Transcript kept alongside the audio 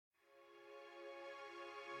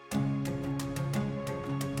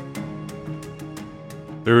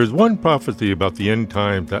There is one prophecy about the end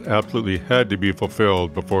times that absolutely had to be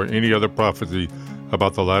fulfilled before any other prophecy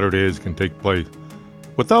about the latter days can take place.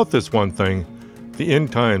 Without this one thing, the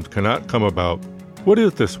end times cannot come about. What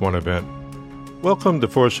is this one event? Welcome to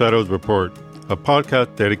Foreshadows Report, a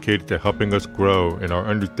podcast dedicated to helping us grow in our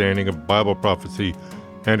understanding of Bible prophecy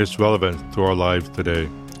and its relevance to our lives today.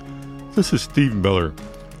 This is Steve Miller,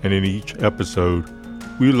 and in each episode,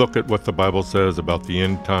 we look at what the Bible says about the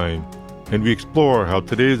end time, and we explore how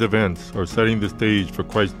today's events are setting the stage for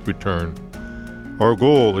Christ's return. Our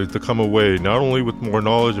goal is to come away not only with more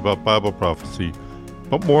knowledge about Bible prophecy,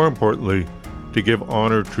 but more importantly, to give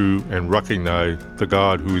honor to and recognize the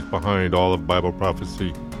God who is behind all of Bible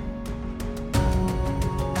prophecy.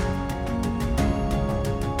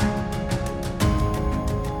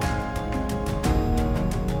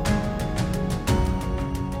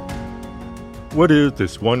 What is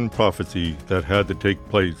this one prophecy that had to take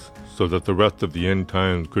place so that the rest of the end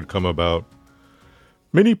times could come about?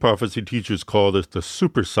 Many prophecy teachers call this the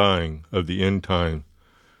super sign of the end time.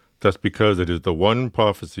 That's because it is the one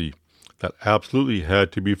prophecy that absolutely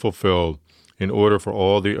had to be fulfilled in order for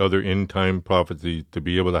all the other end time prophecies to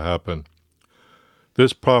be able to happen.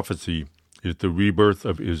 This prophecy is the rebirth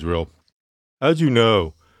of Israel. As you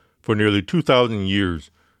know, for nearly 2,000 years,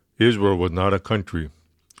 Israel was not a country.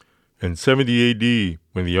 In 70 A.D.,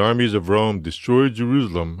 when the armies of Rome destroyed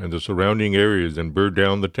Jerusalem and the surrounding areas and burned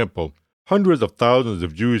down the temple, hundreds of thousands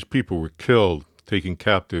of Jewish people were killed, taken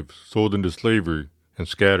captive, sold into slavery, and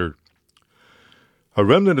scattered. A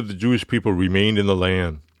remnant of the Jewish people remained in the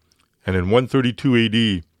land, and in 132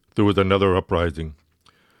 A.D., there was another uprising.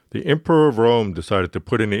 The Emperor of Rome decided to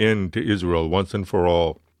put an end to Israel once and for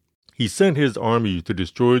all. He sent his army to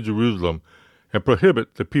destroy Jerusalem and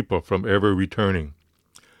prohibit the people from ever returning.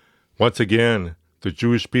 Once again, the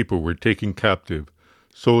Jewish people were taken captive,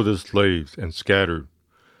 sold as slaves, and scattered,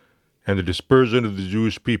 and the dispersion of the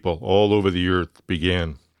Jewish people all over the earth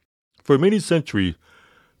began. For many centuries,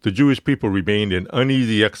 the Jewish people remained in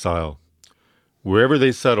uneasy exile. Wherever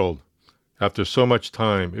they settled, after so much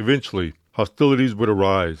time, eventually hostilities would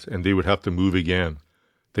arise and they would have to move again.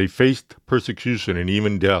 They faced persecution and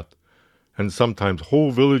even death, and sometimes whole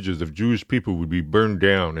villages of Jewish people would be burned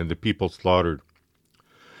down and the people slaughtered.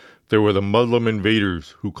 There were the Muslim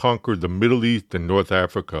invaders who conquered the Middle East and North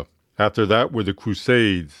Africa. After that were the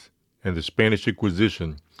Crusades and the Spanish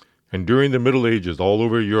Inquisition. And during the Middle Ages all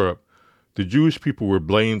over Europe, the Jewish people were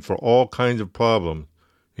blamed for all kinds of problems,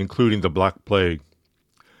 including the Black Plague.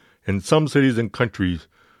 In some cities and countries,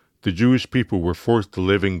 the Jewish people were forced to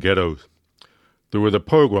live in ghettos. There were the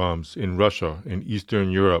pogroms in Russia and Eastern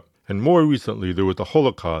Europe, and more recently there was the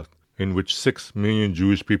Holocaust, in which 6 million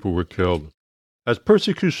Jewish people were killed. As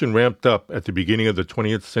persecution ramped up at the beginning of the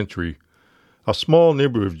 20th century, a small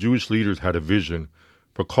number of Jewish leaders had a vision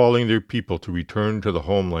for calling their people to return to the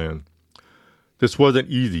homeland. This wasn't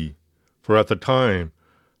easy, for at the time,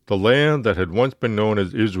 the land that had once been known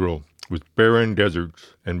as Israel was barren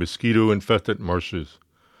deserts and mosquito-infested marshes.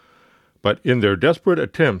 But in their desperate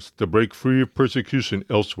attempts to break free of persecution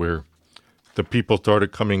elsewhere, the people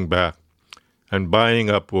started coming back and buying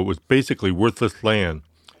up what was basically worthless land,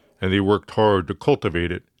 and they worked hard to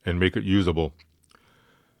cultivate it and make it usable.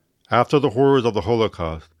 After the horrors of the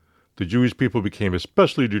Holocaust, the Jewish people became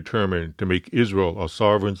especially determined to make Israel a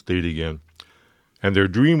sovereign state again, and their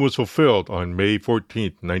dream was fulfilled on May 14,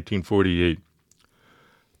 1948.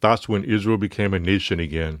 That's when Israel became a nation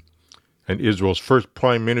again, and Israel's first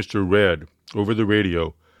prime minister read, over the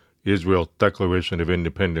radio, Israel's Declaration of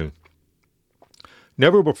Independence.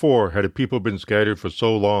 Never before had a people been scattered for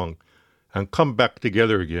so long and come back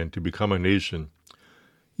together again to become a nation.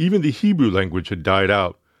 Even the Hebrew language had died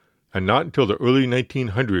out, and not until the early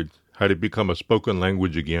 1900s had it become a spoken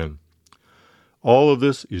language again. All of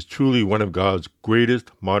this is truly one of God's greatest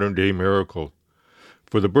modern-day miracles.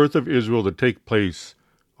 For the birth of Israel to take place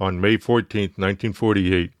on May 14,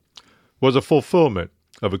 1948, was a fulfillment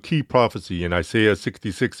of a key prophecy in Isaiah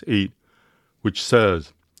 66:8, which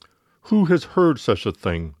says, "Who has heard such a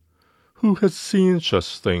thing? Who has seen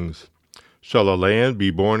such things? Shall a land be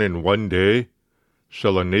born in one day?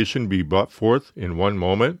 Shall a nation be brought forth in one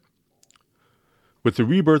moment?" With the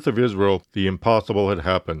rebirth of Israel, the impossible had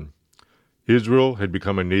happened. Israel had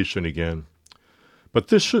become a nation again. But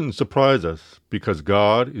this shouldn't surprise us, because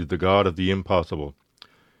God is the God of the impossible.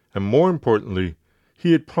 And more importantly,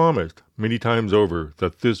 He had promised many times over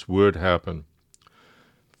that this would happen.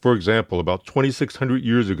 For example, about 2,600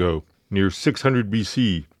 years ago, near 600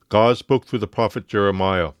 BC, God spoke through the prophet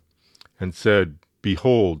Jeremiah and said,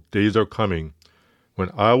 "Behold, days are coming,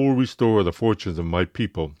 when I will restore the fortunes of my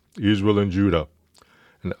people, Israel and Judah,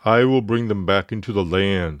 and I will bring them back into the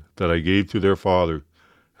land that I gave to their father,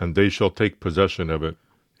 and they shall take possession of it.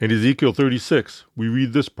 In Ezekiel 36, we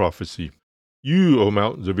read this prophecy. You, O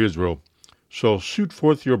mountains of Israel, shall shoot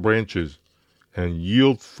forth your branches, and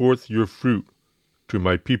yield forth your fruit to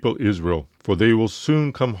my people Israel, for they will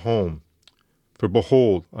soon come home. For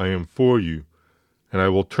behold, I am for you, and I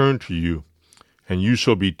will turn to you, and you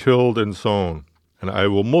shall be tilled and sown, and I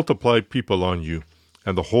will multiply people on you,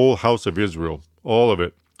 and the whole house of Israel, all of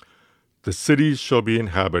it. The cities shall be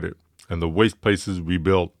inhabited, and the waste places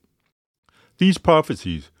rebuilt. These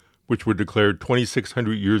prophecies, which were declared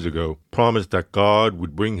 2,600 years ago, promised that God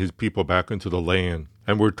would bring his people back into the land,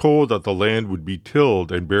 and were told that the land would be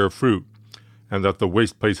tilled and bear fruit, and that the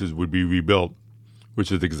waste places would be rebuilt,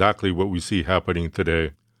 which is exactly what we see happening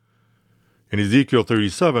today. In Ezekiel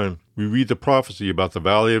 37, we read the prophecy about the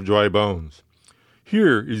valley of dry bones.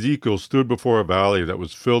 Here, Ezekiel stood before a valley that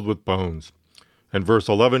was filled with bones, and verse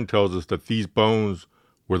 11 tells us that these bones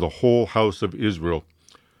were the whole house of Israel,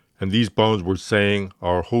 and these bones were saying,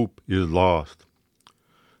 "Our hope is lost."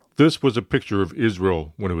 This was a picture of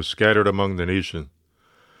Israel when it was scattered among the nations.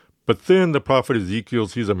 But then the prophet Ezekiel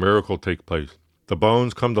sees a miracle take place. The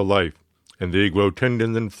bones come to life, and they grow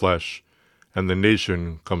tendons and flesh, and the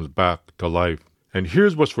nation comes back to life. And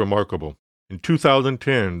here's what's remarkable. In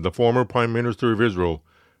 2010, the former Prime Minister of Israel,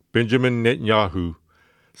 Benjamin Netanyahu,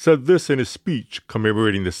 said this in his speech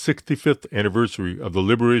commemorating the 65th anniversary of the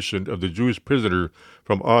liberation of the Jewish prisoner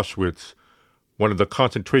from Auschwitz, one of the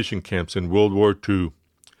concentration camps in World War II.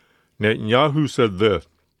 Netanyahu said this,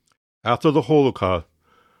 "After the Holocaust,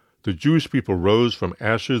 the Jewish people rose from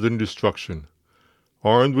ashes and destruction.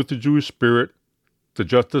 Armed with the Jewish spirit, the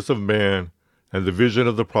justice of man, and the vision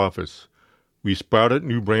of the prophets, we sprouted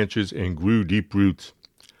new branches and grew deep roots.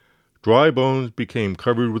 Dry bones became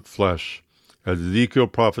covered with flesh, as Ezekiel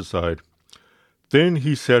prophesied. Then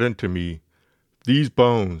he said unto me, These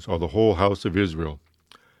bones are the whole house of Israel.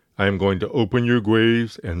 I am going to open your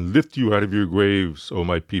graves and lift you out of your graves, O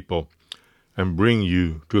my people, and bring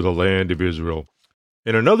you to the land of Israel."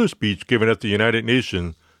 In another speech given at the United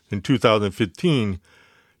Nations in 2015,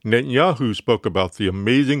 Netanyahu spoke about the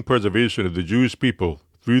amazing preservation of the Jewish people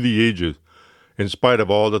through the ages, in spite of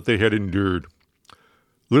all that they had endured.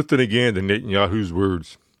 Listen again to Netanyahu's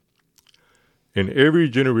words. "In every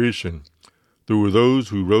generation, there were those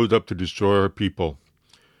who rose up to destroy our people.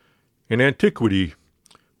 In antiquity,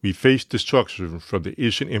 we faced destruction from the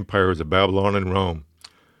ancient empires of Babylon and Rome.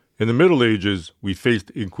 In the Middle Ages, we faced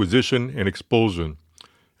inquisition and expulsion.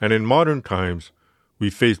 And in modern times, we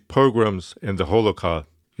faced pogroms and the Holocaust,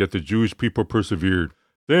 yet the Jewish people persevered."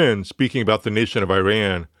 Then, speaking about the nation of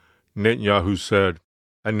Iran, Netanyahu said,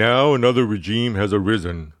 "And now another regime has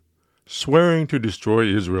arisen, swearing to destroy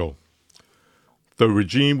Israel. The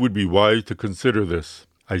regime would be wise to consider this.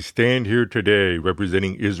 I stand here today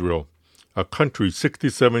representing Israel, a country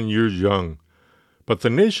 67 years young, but the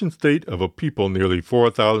nation-state of a people nearly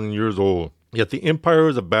 4,000 years old. Yet the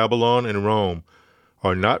empires of Babylon and Rome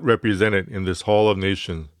are not represented in this hall of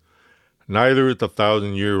nations. Neither is the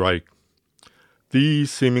 1,000-year Reich.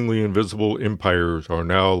 These seemingly invisible empires are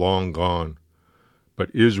now long gone,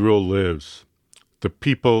 but Israel lives. The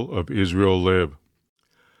people of Israel live."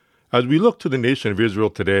 As we look to the nation of Israel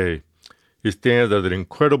today, it stands as an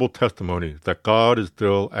incredible testimony that God is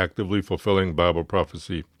still actively fulfilling Bible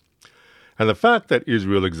prophecy. And the fact that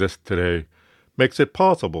Israel exists today makes it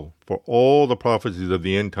possible for all the prophecies of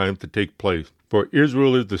the end times to take place, for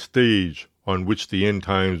Israel is the stage on which the end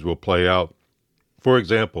times will play out. For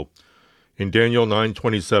example, in Daniel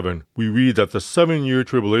 9:27, we read that the 7-year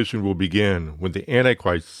tribulation will begin when the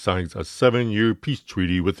Antichrist signs a 7-year peace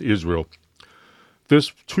treaty with Israel. This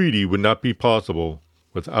treaty would not be possible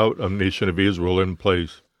without a nation of Israel in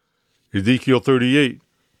place. Ezekiel 38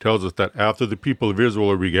 tells us that after the people of Israel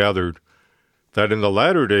are regathered, that in the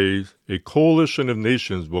latter days a coalition of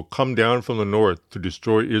nations will come down from the north to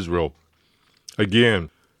destroy Israel. Again,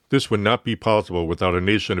 this would not be possible without a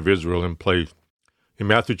nation of Israel in place. In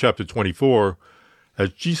Matthew chapter 24,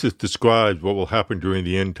 as Jesus describes what will happen during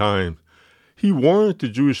the end times, he warns the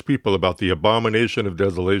Jewish people about the abomination of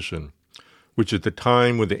desolation, which is the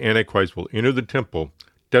time when the Antichrist will enter the temple,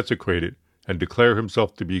 desecrate it, and declare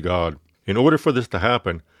himself to be God. In order for this to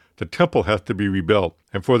happen, the temple has to be rebuilt,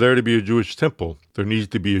 and for there to be a Jewish temple, there needs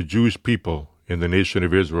to be a Jewish people in the nation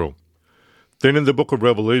of Israel. Then in the book of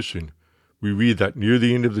Revelation, we read that near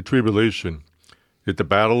the end of the tribulation is the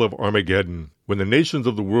battle of Armageddon, when the nations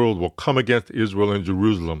of the world will come against Israel and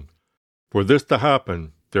Jerusalem. For this to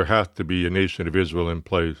happen, there has to be a nation of Israel in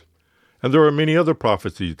place. And there are many other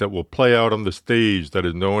prophecies that will play out on the stage that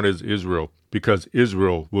is known as Israel, because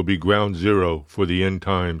Israel will be ground zero for the end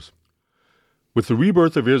times. With the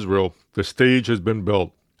rebirth of Israel, the stage has been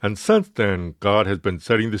built, and since then, God has been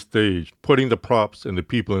setting the stage, putting the props and the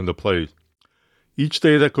people into place. Each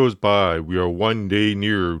day that goes by, we are one day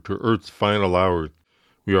nearer to Earth's final hour.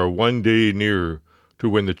 We are one day nearer to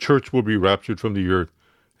when the church will be raptured from the earth,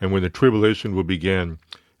 and when the tribulation will begin,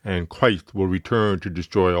 and Christ will return to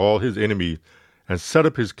destroy all his enemies and set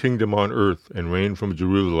up his kingdom on earth and reign from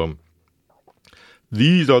Jerusalem.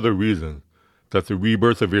 These are the reasons that the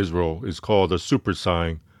rebirth of Israel is called a super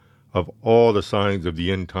sign of all the signs of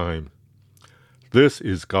the end time. This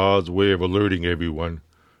is God's way of alerting everyone.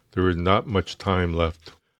 There is not much time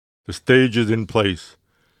left. The stage is in place,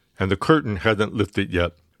 and the curtain hasn't lifted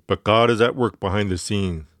yet, but God is at work behind the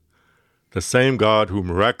scenes. The same God who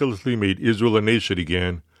miraculously made Israel a nation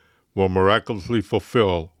again will miraculously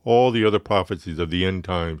fulfill all the other prophecies of the end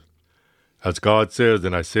times. As God says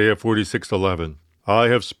in Isaiah 46:11, I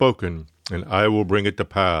have spoken, and I will bring it to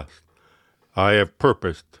pass. I have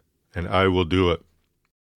purposed, and I will do it.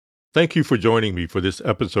 Thank you for joining me for this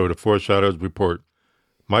episode of Foreshadows Report.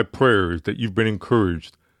 My prayer is that you've been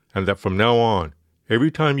encouraged, and that from now on,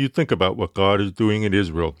 every time you think about what God is doing in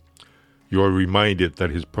Israel, you are reminded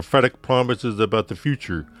that his prophetic promises about the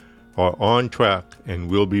future are on track and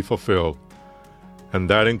will be fulfilled. And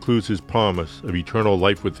that includes his promise of eternal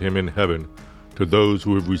life with him in heaven to those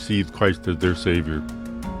who have received Christ as their Savior.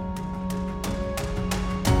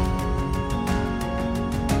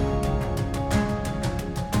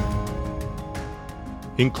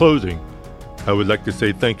 In closing, I would like to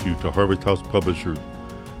say thank you to Harvest House Publishers,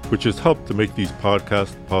 which has helped to make these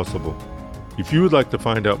podcasts possible. If you would like to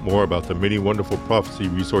find out more about the many wonderful prophecy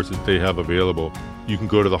resources they have available, you can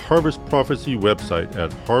go to the Harvest Prophecy website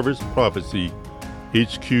at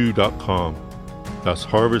harvestprophecyhq.com. That's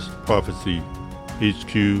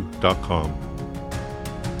harvestprophecyhq.com.